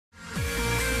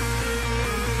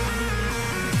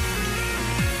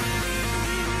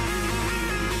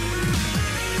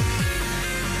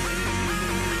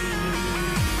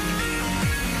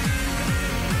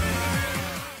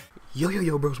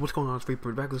Yo, bros, what's going on? It's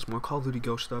Perk back with some more Call of Duty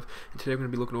Ghost stuff, and today we're going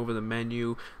to be looking over the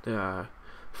menu,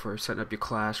 for setting up your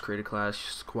class, create a class,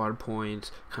 squad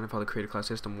points, kind of how the create a class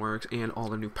system works, and all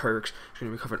the new perks. We're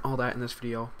going to be covering all that in this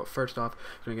video, but first off,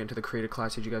 we're going to get into the create a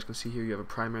class. As you guys can see here, you have a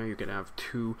primary, you're going to have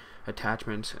 2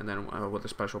 attachments, and then with a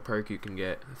special perk, you can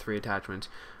get 3 attachments,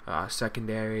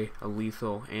 secondary, a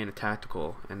lethal, and a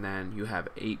tactical, and then you have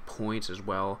 8 points as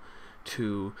well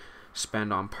to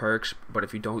spend on perks. But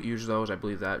if you don't use those, I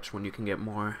believe that's when you can get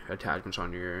more attachments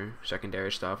on your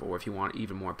secondary stuff, or if you want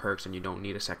even more perks and you don't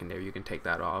need a secondary, you can take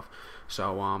that off.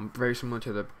 So very similar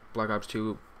to the Black Ops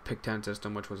 2 pick 10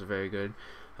 system, which was a very good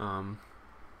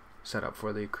setup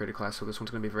for the created class. So this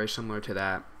one's going to be very similar to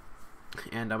that.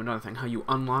 And another thing, how you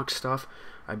unlock stuff,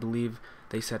 I believe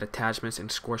they said attachments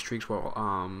and score streaks will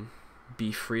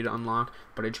be free to unlock,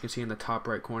 but as you can see in the top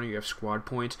right corner, you have squad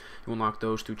points. You unlock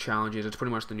those through challenges. It's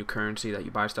pretty much the new currency that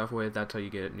you buy stuff with. That's how you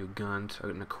get new guns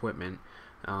and equipment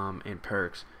and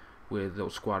perks, with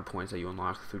those squad points that you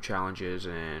unlock through challenges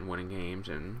and winning games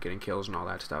and getting kills and all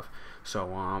that stuff.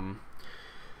 So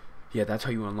yeah, that's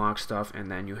how you unlock stuff.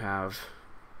 And then you have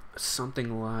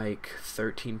something like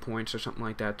 13 points or something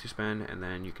like that to spend, and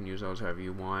then you can use those however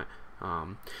you want.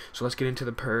 So let's get into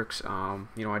the perks.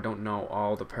 You know, I don't know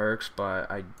all the perks,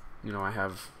 but I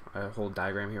have a whole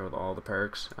diagram here with all the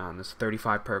perks. There's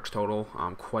 35 perks total.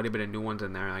 Quite a bit of new ones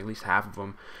in there. At least half of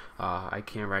them I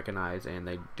can't recognize, and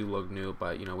they do look new.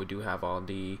 But you know, we do have all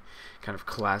the kind of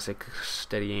classic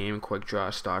steady aim, quick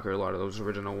draw, stalker, a lot of those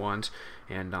original ones,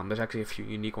 and there's actually a few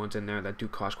unique ones in there that do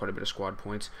cost quite a bit of squad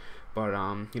points. But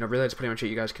you know, really that's pretty much it.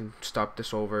 You guys can stop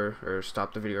this over, or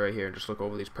stop the video right here and just look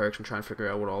over these perks and try and figure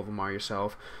out what all of them are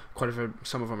yourself.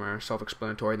 Some of them are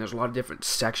self-explanatory, and there's a lot of different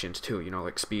sections too, you know,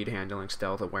 like speed, handling,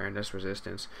 stealth, awareness,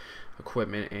 resistance,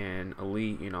 equipment, and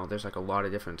elite. You know, there's like a lot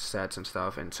of different sets and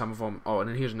stuff, and some of them, oh, and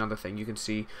then here's another thing, you can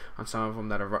see on some of them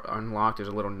that are unlocked, there's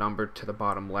a little number to the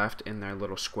bottom left in their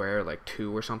little square, like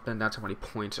 2 or something. That's how many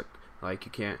points. Like,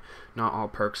 you can't, not all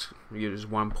perks use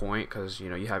 1 point, because you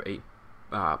know, you have 8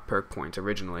 perk points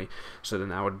originally, so then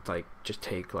that would like just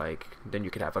take, like, then you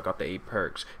could have like up to 8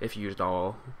 perks if you used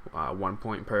all 1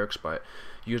 point perks. But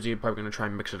usually you're probably going to try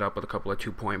and mix it up with a couple of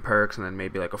 2 point perks, and then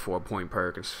maybe like a 4 point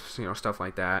perk, and you know, stuff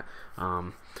like that.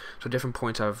 So different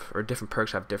perks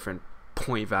have different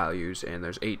point values, and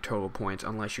there's 8 total points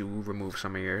unless you remove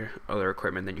some of your other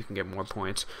equipment, then you can get more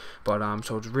points. But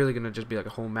so it's really gonna just be like a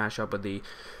whole mashup of the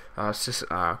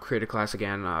created class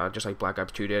again, just like Black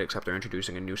Ops 2 did, except they're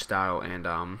introducing a new style, and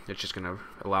it's just gonna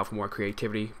allow for more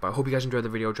creativity. But I hope you guys enjoyed the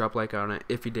video. Drop a like on it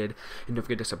if you did, and don't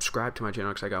forget to subscribe to my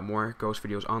channel, because I got more ghost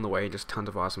videos on the way, just tons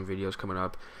of awesome videos coming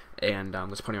up. And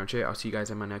that's plenty on shit. I'll see you guys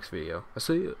in my next video. I'll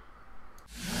see you.